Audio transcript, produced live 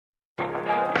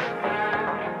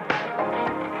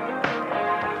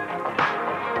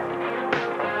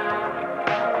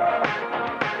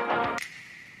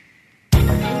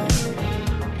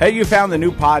Hey, you found the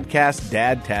new podcast,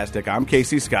 Dadtastic. I'm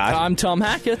Casey Scott. I'm Tom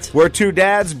Hackett. We're two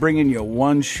dads bringing you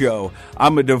one show.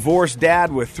 I'm a divorced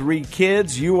dad with 3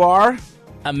 kids. You are?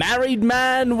 A married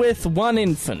man with 1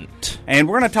 infant. And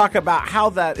we're going to talk about how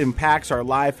that impacts our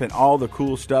life and all the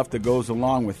cool stuff that goes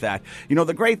along with that. You know,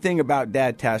 the great thing about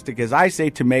Dadtastic is I say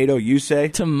tomato, you say?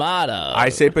 Tomato. I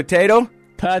say potato.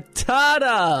 Potato.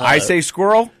 I say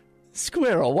squirrel.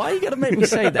 Squirrel. Why are you going to make me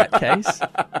say that, Case?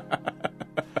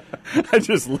 I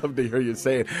just love to hear you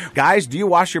say it. Guys, do you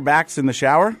wash your backs in the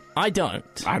shower? I don't.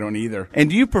 I don't either. And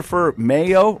do you prefer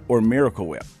mayo or Miracle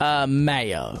Whip?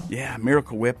 Mayo. Yeah,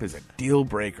 Miracle Whip is a deal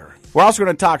breaker. We're also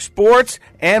going to talk sports,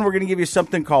 and we're going to give you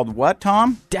something called what,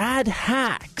 Tom? Dad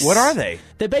hacks. What are they?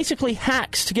 They're basically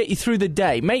hacks to get you through the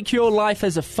day. Make your life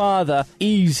as a father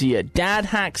easier. Dad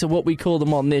hacks are what we call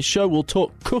them on this show. We'll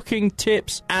talk cooking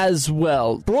tips as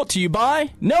well. Brought to you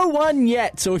by No One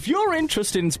Yet. So if you're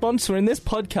interested in sponsoring this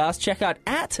podcast, check out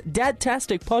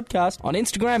 @Dadtastic Podcast on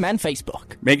Instagram and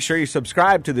Facebook. Make sure you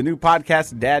subscribe to the new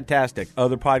podcast, Dadtastic.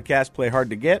 Other podcasts play hard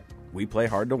to get. We play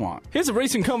hard to want. Here's a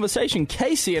recent conversation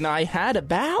Casey and I had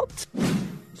about...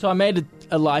 So I made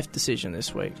a life decision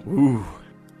this week. Ooh.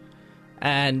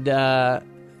 And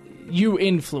you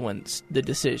influenced the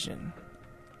decision.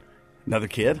 Another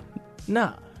kid?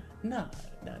 No.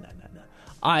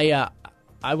 I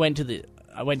went to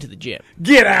the gym.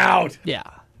 Get out! Yeah.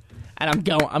 And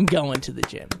I'm going to the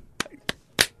gym.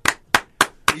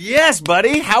 Yes,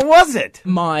 buddy. How was it?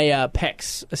 My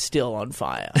pecs are still on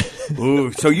fire.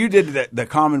 Ooh, so you did the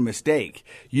common mistake.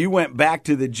 You went back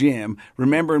to the gym,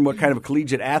 remembering what kind of a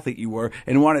collegiate athlete you were,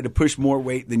 and wanted to push more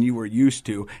weight than you were used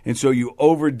to, and so you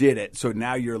overdid it, so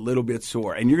now you're a little bit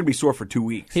sore, and you're going to be sore for 2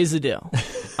 weeks. Here's the deal.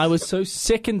 I was so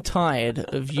sick and tired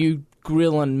of you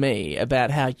grilling me about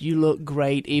how you look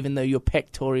great even though your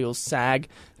pectorals sag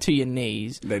to your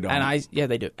knees. They don't. Yeah,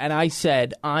 they do. And I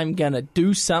said, I'm going to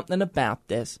do something about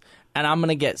this, and I'm going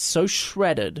to get so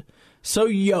shredded, so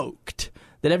yoked,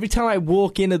 that every time I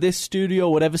walk into this studio,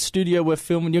 whatever studio we're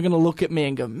filming, you're going to look at me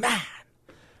and go, man,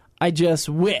 I just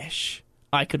wish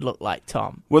I could look like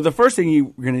Tom. Well, the first thing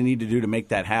you're going to need to do to make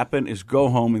that happen is go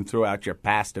home and throw out your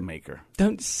pasta maker.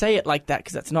 Don't say it like that,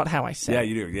 because that's not how I say it. Yeah,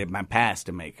 you do. Yeah, my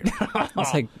pasta maker.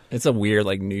 It's a weird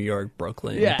New York,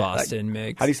 Brooklyn, Boston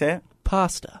mix. How do you say it?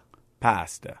 Pasta.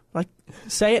 Pasta. Like,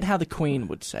 say it how the Queen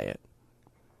would say it.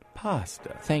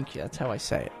 Pasta. Thank you. That's how I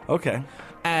say it. Okay.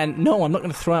 And no, I'm not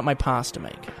going to throw out my pasta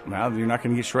maker. Well, you're not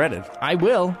going to get shredded. I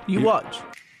will. You watch.